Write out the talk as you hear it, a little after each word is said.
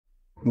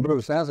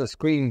Bruce, as a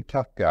screen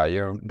tough guy,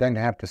 you're going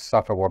to have to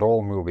suffer what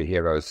all movie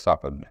heroes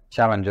suffered.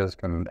 Challenges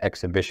from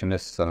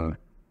exhibitionists and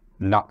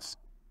nuts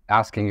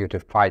asking you to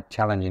fight,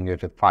 challenging you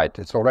to fight.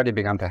 It's already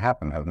begun to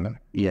happen, hasn't it?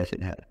 Yes,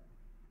 it has.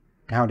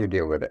 How do you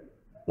deal with it?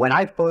 When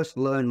I first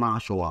learned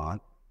martial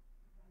art,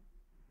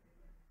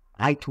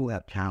 I too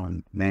have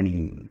challenged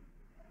many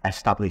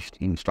established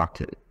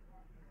instructors.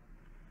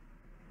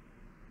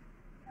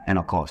 And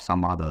of course,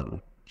 some other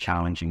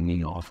challenging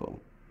me also.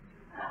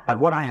 But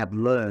what I have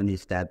learned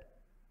is that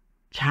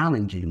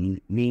challenging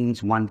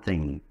means one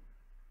thing,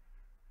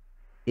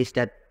 is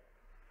that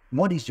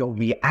what is your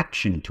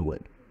reaction to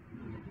it?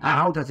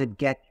 How does it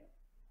get you?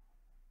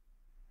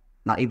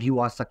 Now, if you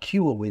are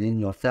secure within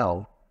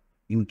yourself,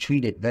 you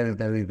treat it very,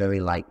 very,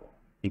 very light,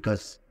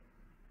 because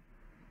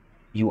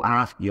you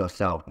ask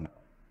yourself,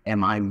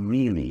 am I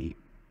really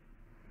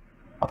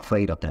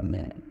afraid of that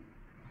man?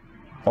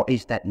 Or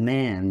is that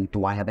man,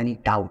 do I have any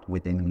doubt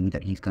within me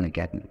that he's going to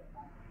get me?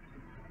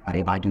 But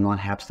if I do not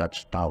have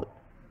such doubt,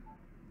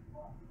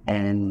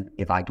 and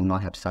if I do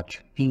not have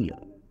such fear,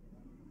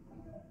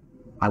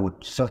 I would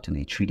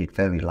certainly treat it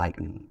very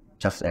lightly,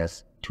 just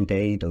as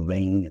today the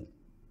rain is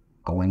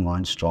going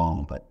on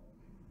strong, but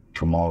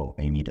tomorrow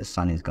maybe the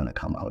sun is going to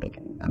come out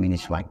again. I mean,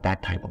 it's like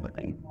that type of a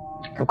thing.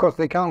 Of course,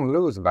 they can't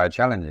lose by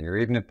challenging you.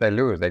 Even if they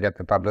lose, they get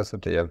the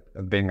publicity of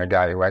being a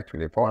guy who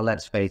actually fought. Well,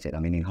 let's face it, I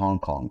mean, in Hong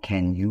Kong,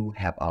 can you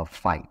have a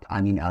fight?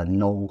 I mean, a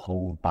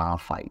no-hold-bar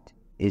fight.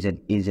 Is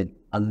it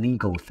a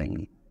legal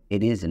thing?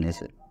 It isn't,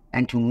 is it?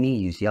 And to me,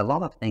 you see, a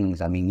lot of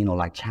things, I mean, you know,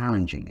 like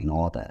challenging and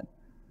all that,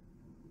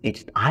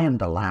 I am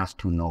the last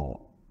to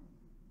know.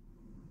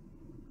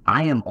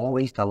 I am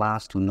always the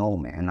last to know,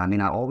 man. I mean,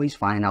 I always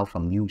find out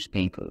from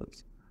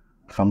newspapers,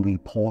 from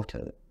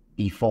reporters,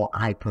 before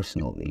I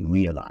personally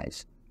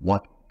realize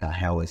what the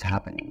hell is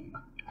happening.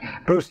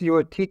 Bruce, you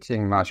were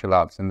teaching martial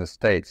arts in the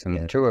States,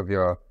 and two of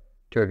your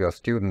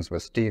students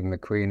were Steve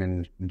McQueen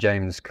and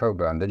James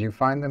Coburn. Did you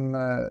find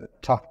them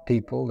tough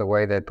people, the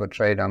way they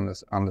portrayed on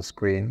the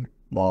screen?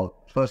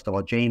 Well, first of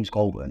all, James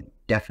Coburn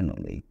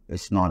definitely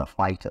is not a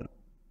fighter.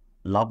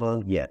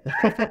 Lover, yeah.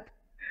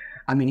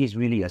 I mean, he's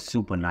really a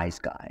super nice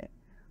guy.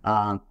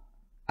 I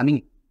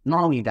mean,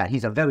 not only that,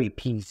 he's a very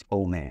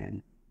peaceful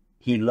man.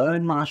 He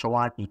learned martial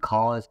art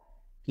because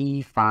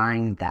he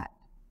finds that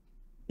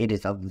it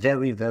is a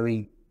very,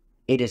 very,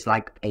 it is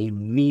like a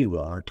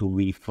mirror to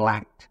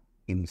reflect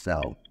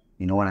himself.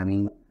 You know what I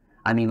mean?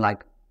 I mean,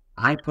 like,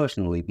 I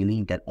personally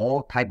believe that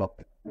all type of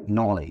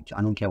knowledge,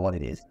 I don't care what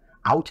it is,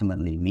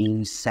 ultimately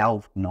means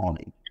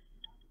self-knowledge.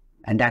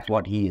 And that's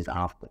what he is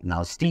after.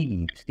 Now,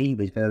 Steve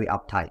is very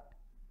uptight.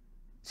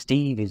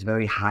 Steve is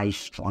very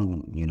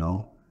high-strung, you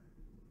know.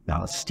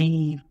 Now,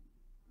 Steve,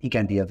 he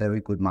can be a very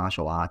good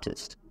martial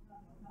artist.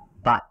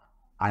 But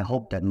I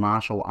hope that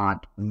martial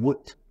art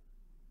would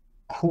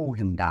cool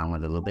him down a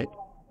little bit.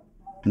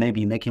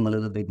 Maybe make him a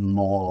little bit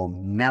more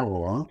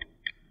mellow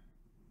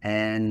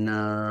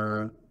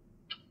and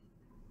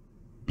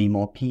be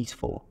more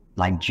peaceful,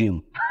 like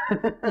Jim.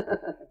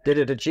 Did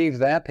it achieve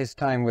that, his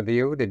time with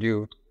you? Did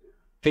you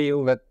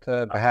feel that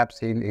perhaps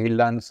he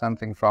learned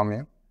something from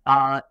you?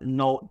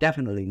 No,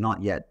 definitely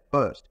not yet.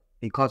 First,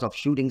 because of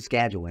shooting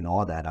schedule and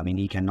all that, I mean,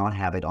 he cannot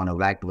have it on a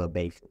regular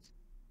basis.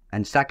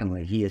 And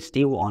secondly, he is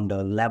still on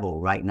the level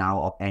right now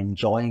of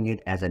enjoying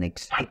it as an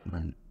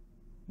excitement,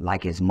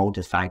 like his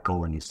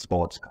motorcycle and his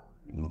sports car.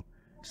 You know?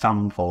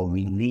 Some for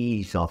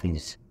release of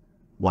his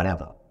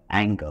whatever,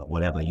 anger,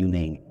 whatever you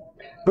name it.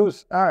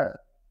 Bruce,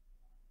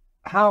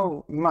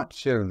 how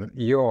much of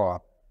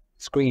your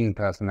screen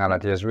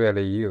personality is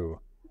really you?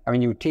 I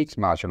mean, you teach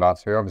martial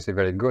arts, so you're obviously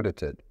very good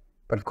at it.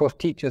 But of course,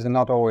 teachers are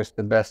not always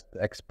the best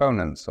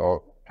exponents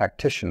or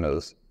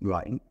practitioners.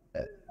 Right.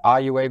 Are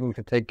you able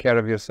to take care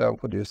of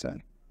yourself? What do you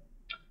say?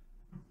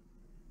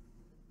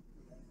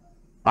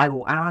 I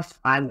will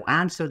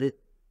answer it,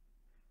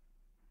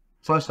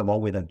 first of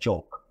all, with a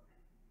joke,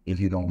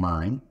 if you don't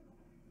mind.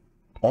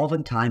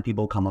 Oftentimes,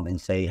 people come up and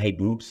say, hey,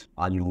 Bruce,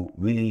 are you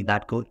really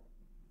that good?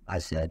 I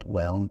said,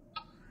 well,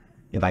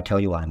 if I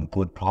tell you I'm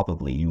good,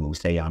 probably you will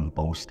say I'm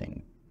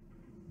boasting.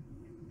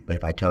 But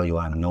if I tell you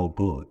I'm no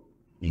good,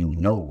 you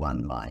know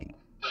I'm lying.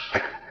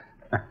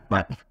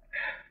 But,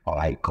 all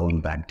right,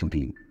 going back to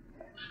be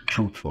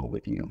truthful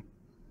with you,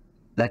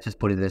 let's just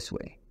put it this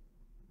way.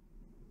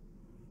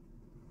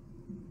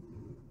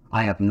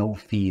 I have no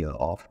fear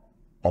of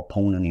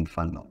opponent in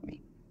front of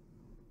me.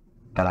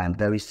 That I am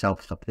very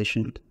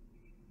self-sufficient.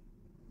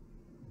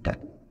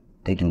 That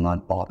they do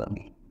not bother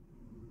me.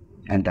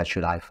 And that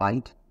should I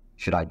fight,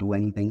 should I do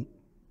anything,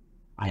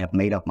 I have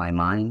made up my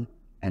mind,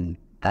 and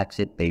that's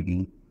it,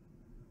 baby.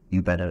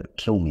 You better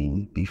kill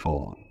me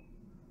before.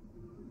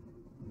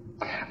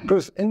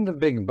 Bruce, in The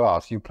Big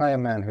Boss, you play a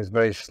man who's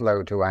very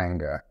slow to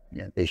anger.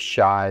 Yeah. He's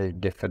shy,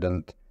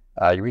 diffident.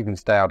 You even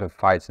stay out of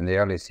fights in the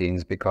early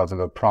scenes because of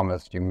a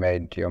promise you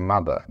made to your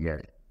mother. Yeah.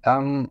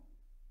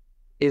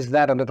 Is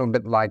that a little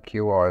bit like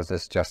you, or is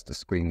this just a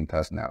screen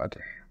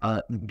personality?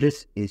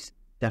 This is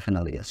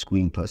definitely a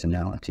screen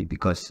personality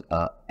because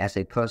as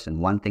a person,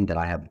 one thing that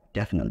I have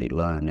definitely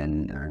learned,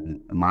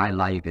 and my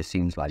life, it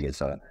seems like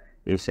it's a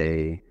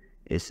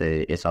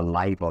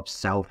life of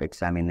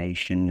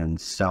self-examination and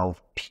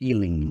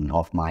self-peeling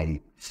of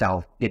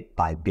myself bit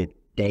by bit,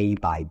 day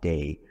by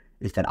day,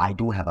 is that I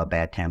do have a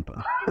bad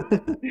temper,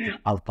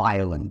 a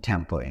violent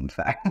temper, in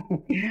fact.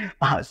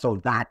 So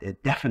that is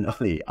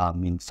definitely,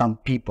 some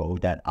people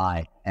that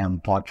I am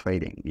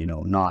portraying,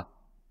 not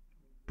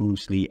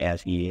Bruce Lee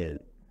as he is.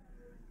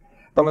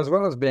 Well, as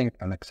well as being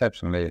an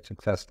exceptionally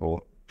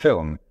successful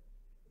film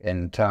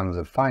in terms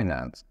of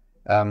finance,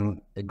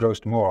 it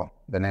grossed more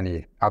than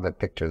any other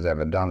pictures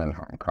ever done in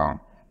Hong Kong.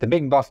 The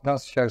Big Boss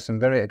does show some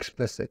very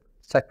explicit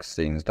sex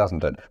scenes,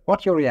 doesn't it?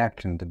 What's your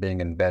reaction to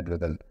being in bed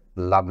with a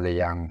lovely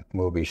young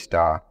movie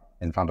star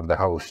in front of the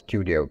whole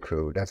studio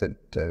crew? Does it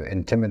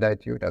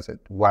intimidate you? Does it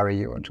worry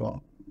you at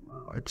all?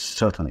 It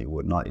certainly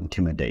would not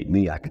intimidate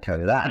me, I can tell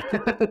you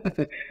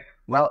that.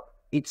 Well,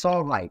 it's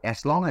all right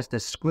as long as the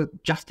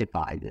script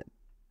justifies it.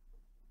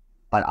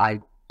 But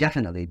I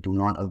definitely do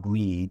not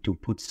agree to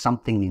put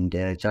something in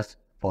there just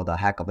for the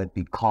heck of it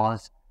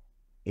because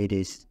it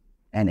is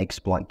an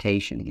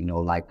exploitation.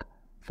 Like,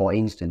 for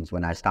instance,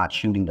 when I start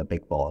shooting the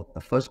Big Boss, the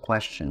first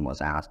question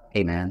was asked,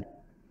 hey man,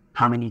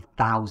 how many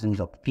thousands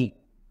of feet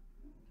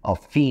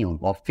of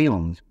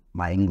films,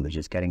 my English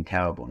is getting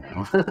terrible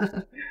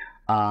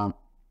now,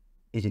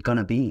 is it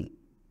gonna be?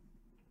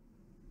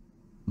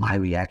 My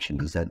reaction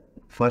is that,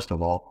 first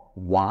of all,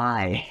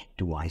 why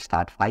do I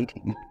start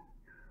fighting?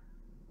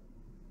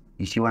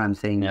 You see what I'm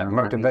saying? Yeah,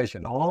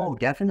 motivation. Oh,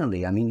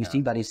 definitely. You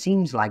see, but it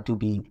seems like to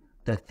be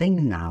the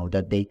thing now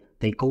that they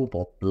go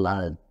for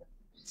blood,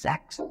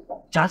 sex,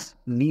 just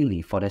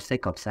merely for the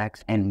sake of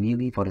sex and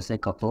merely for the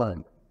sake of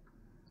blood.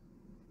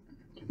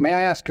 May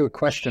I ask you a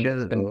question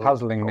that's been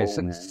puzzling me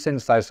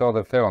since I saw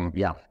the film?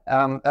 Yeah.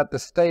 At the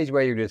stage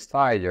where you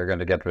decide you're going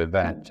to get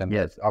revenge, and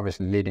yes,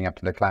 obviously leading up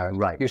to the climax,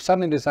 right, you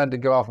suddenly decide to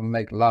go off and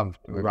make love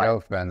to a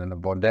girlfriend in a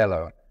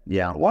bordello.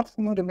 Yeah. What's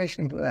the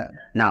motivation for that?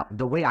 Now,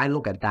 the way I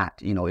look at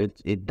that,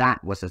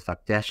 that was a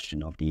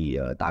suggestion of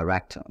the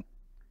director.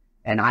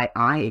 And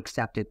I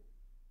accept it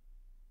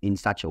in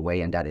such a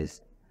way, and that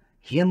is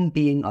him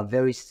being a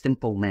very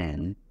simple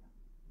man.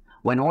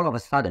 When all of a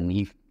sudden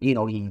he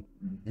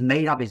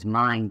made up his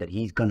mind that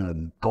he's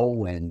gonna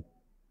go and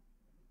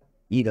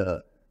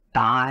either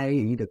die,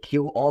 either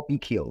kill or be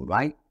killed,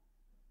 right?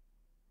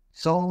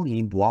 So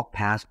he walked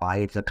past by.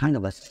 It's a kind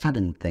of a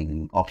sudden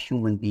thing of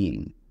human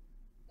being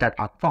that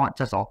a thought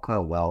just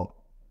occurred. Well,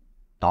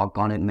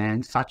 doggone it,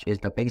 man, such is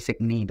the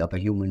basic need of a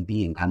human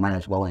being. I might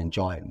as well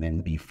enjoy it,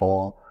 man,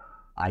 before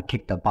I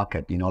kick the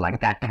bucket, like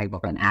that type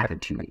of an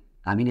attitude.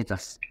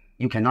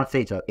 You cannot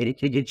say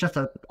it's just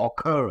an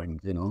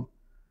occurrence,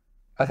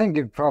 I think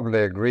you'd probably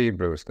agree,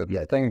 Bruce, that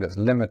the thing that's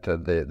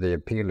limited the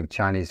appeal of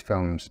Chinese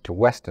films to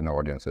Western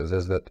audiences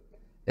is that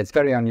it's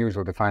very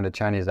unusual to find a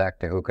Chinese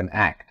actor who can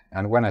act.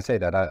 And when I say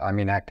that, I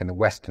mean act in the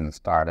Western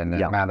style in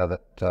a manner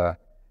that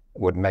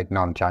would make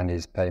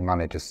non-Chinese pay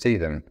money to see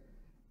them.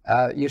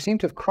 You seem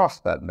to have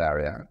crossed that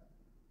barrier.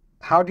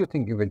 How do you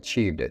think you've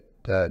achieved it?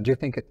 Do you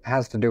think it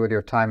has to do with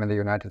your time in the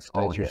United States?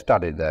 Oh, you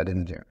studied there,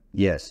 didn't you?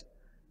 Yes,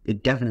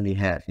 it definitely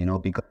has,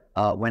 because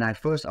when I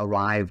first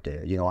arrived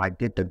there, I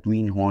did the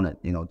Green Hornet,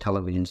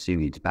 television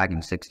series back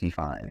in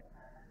 '65.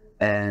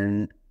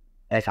 And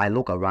as I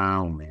look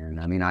around,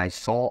 man, I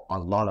saw a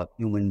lot of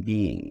human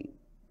beings.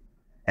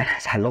 And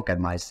as I look at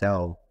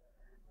myself,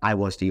 I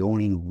was the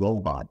only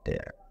robot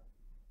there.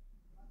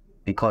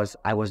 Because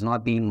I was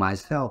not being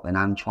myself, and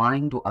I'm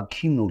trying to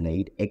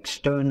accumulate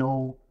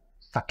external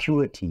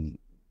security,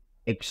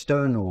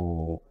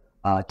 external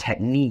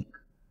technique,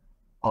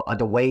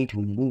 the way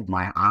to move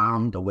my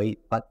arm,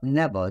 but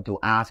never to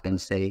ask and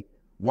say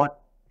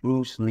what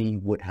Bruce Lee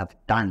would have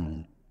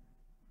done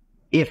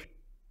if,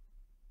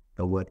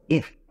 the word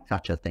if,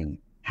 such a thing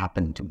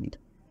happened to me.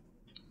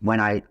 When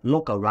I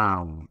look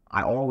around,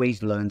 I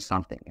always learn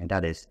something, and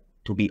that is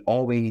to be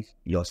always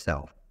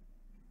yourself.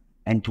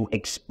 And to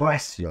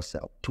express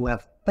yourself, to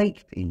have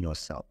faith in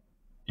yourself.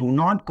 Do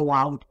not go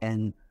out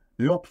and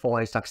look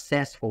for a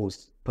successful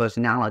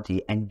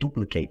personality and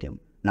duplicate him.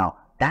 Now,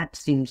 that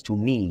seems to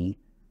me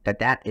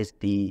that is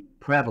the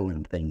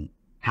prevalent thing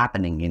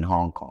happening in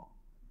Hong Kong.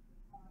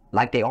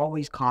 Like, they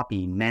always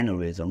copy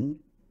mannerism,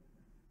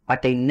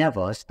 but they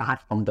never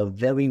start from the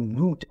very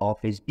root of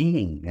his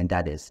being, and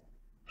that is,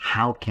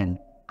 how can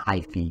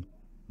I be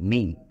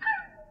me?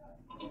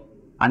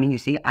 You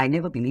see, I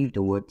never believed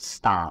the word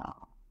star.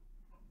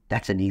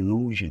 That's an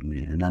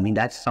illusion, man.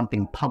 That's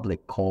something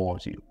public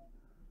calls you.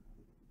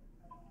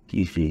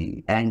 You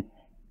see? And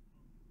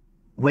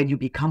when you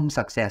become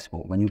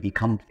successful, when you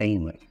become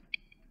famous,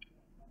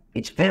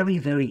 it's very,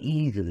 very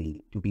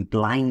easy to be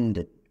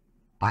blinded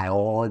by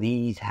all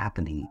these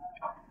happening.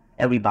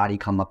 Everybody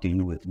come up to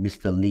you with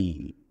Mr.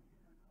 Lee.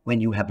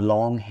 When you have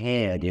long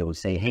hair, they will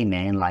say, hey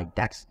man, like,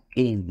 that's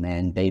in,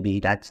 man, baby,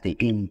 that's the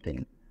in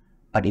thing.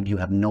 But if you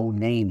have no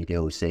name, they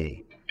will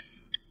say,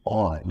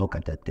 oh, look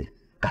at that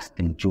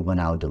disgusting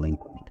juvenile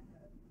delinquent.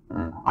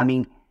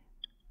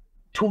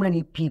 too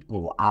many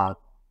people are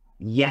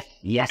yes,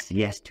 yes,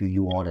 yes to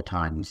you all the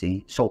time, you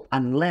see. So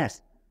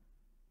unless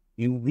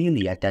you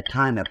really at that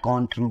time have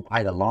gone through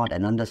quite a lot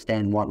and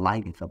understand what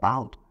life is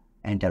about,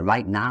 and that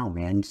right now,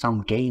 man,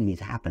 some game is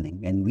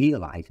happening, and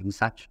realizing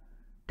such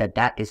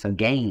that is a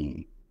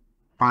game,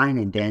 fine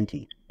and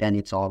dandy, then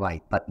it's all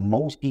right. But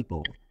most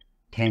people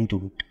tend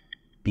to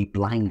be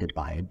blinded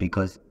by it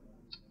because,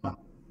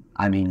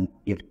 I mean,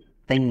 if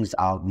things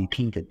are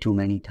repeated too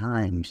many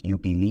times, you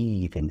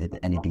believe in it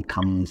and it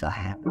becomes a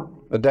habit.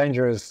 The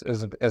danger is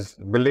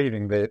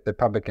believing the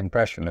public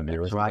impression of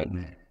you. That's right,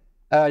 man.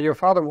 Your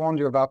father warned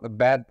you about the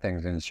bad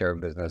things in show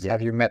business. Yeah.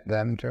 Have you met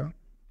them too?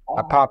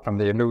 Apart from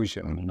the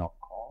illusion. Of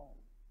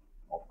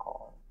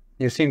course.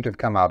 You seem to have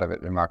come out of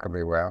it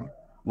remarkably well.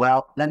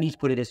 Well, let me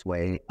put it this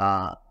way.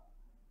 To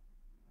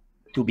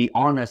be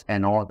honest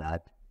and all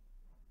that,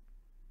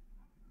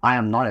 I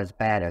am not as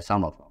bad as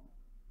some of them.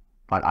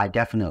 But I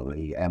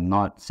definitely am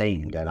not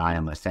saying that I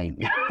am a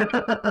saint.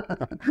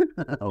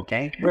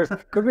 Okay? Well,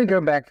 could we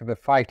go back to the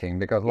fighting?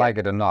 Because like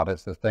it or not,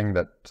 it's the thing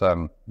that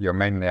you're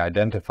mainly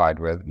identified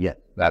with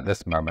at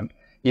this moment.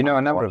 You know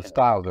a number of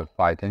styles of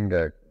fighting,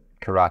 the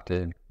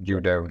karate,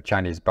 judo,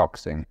 Chinese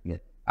boxing. Yes.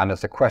 And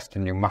it's a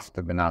question you must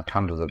have been asked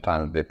hundreds of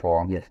times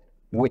before. Yes.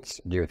 Which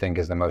do you think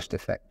is the most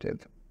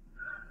effective?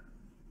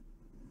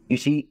 You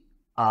see,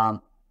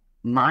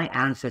 my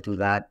answer to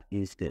that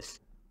is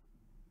this.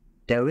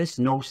 There is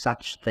no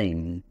such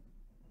thing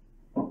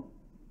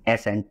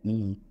as an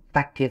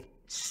effective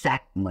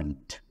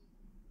segment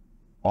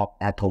of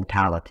a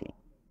totality.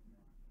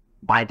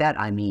 By that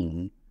I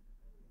mean,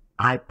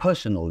 I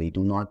personally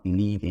do not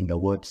believe in the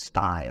word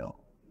style.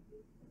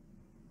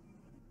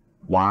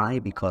 Why?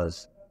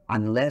 Because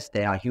unless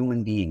there are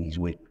human beings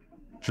with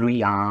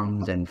 3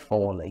 arms and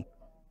 4 legs,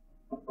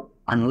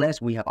 unless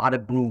we have other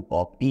group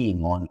of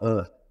beings on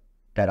earth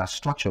that are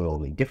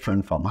structurally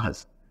different from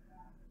us,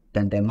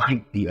 then there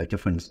might be a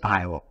different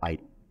style of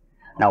fighting.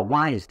 Now,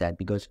 why is that?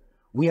 Because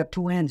we have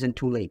 2 hands and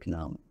 2 legs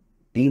now.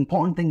 The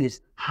important thing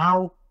is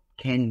how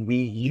can we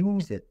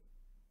use it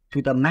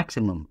to the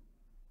maximum?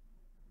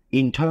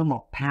 In terms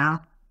of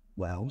path,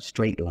 well,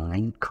 straight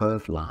line,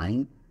 curved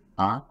line,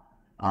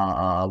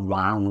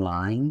 round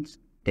lines,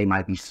 they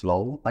might be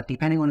slow, but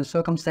depending on the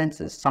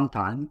circumstances,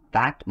 sometimes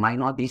that might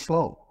not be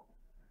slow.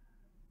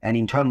 And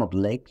in terms of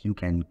legs, you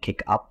can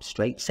kick up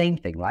straight, same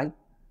thing, right?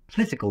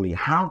 Physically,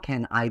 how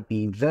can I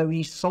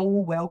be so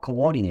well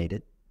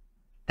coordinated?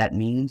 That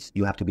means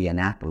you have to be an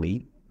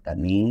athlete. That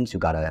means you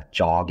gotta have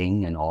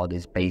jogging and all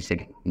this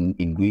basic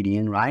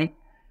ingredient, right?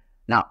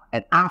 Now,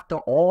 and after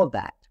all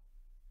that,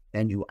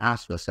 then you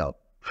ask yourself,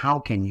 how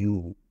can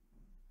you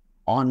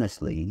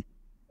honestly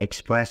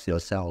express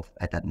yourself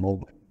at that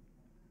moment?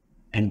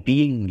 And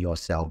being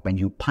yourself, when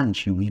you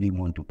punch, you really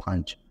want to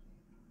punch.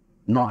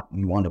 Not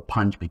you want to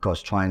punch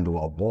because trying to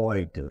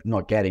avoid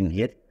not getting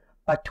hit,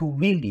 but to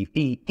really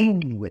be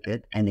in with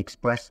it and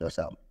express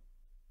yourself.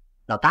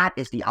 Now that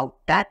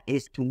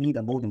is to me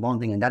the most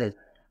important thing, and that is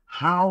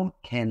how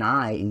can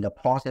I, in the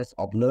process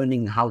of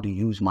learning how to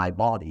use my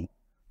body,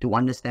 to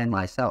understand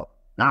myself.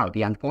 Now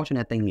the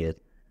unfortunate thing is,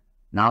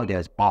 now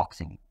there's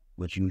boxing,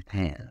 which use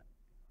hands,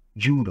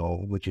 judo,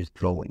 which is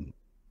throwing.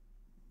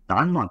 Now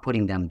I'm not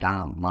putting them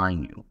down,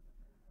 mind you,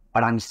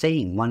 but I'm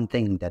saying one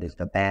thing that is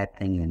the bad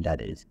thing, and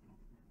that is,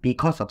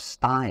 because of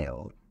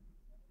style,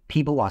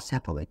 people are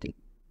separated.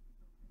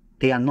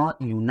 They are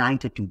not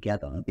united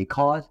together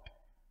because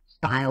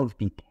styles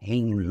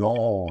became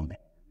law.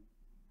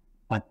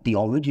 But the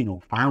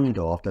original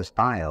founder of the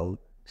style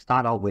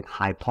started out with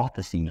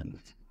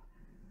hypotheses.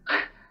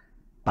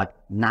 But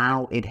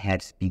now it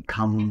has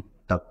become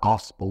the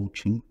gospel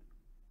truth.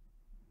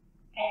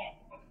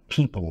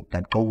 People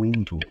that go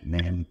into it,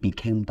 man,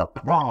 became the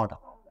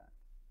product.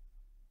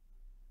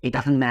 It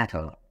doesn't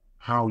matter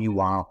how you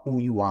are, who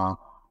you are,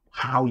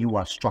 how you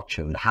are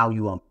structured, how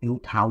you are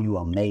built, how you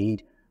are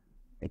made.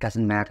 It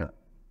doesn't matter.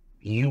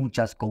 You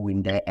just go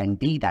in there and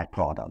be that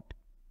product.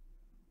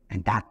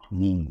 And that to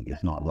me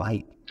is not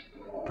right.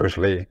 Bruce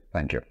Lee,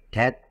 thank you.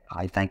 Ted,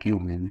 I thank you,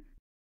 man.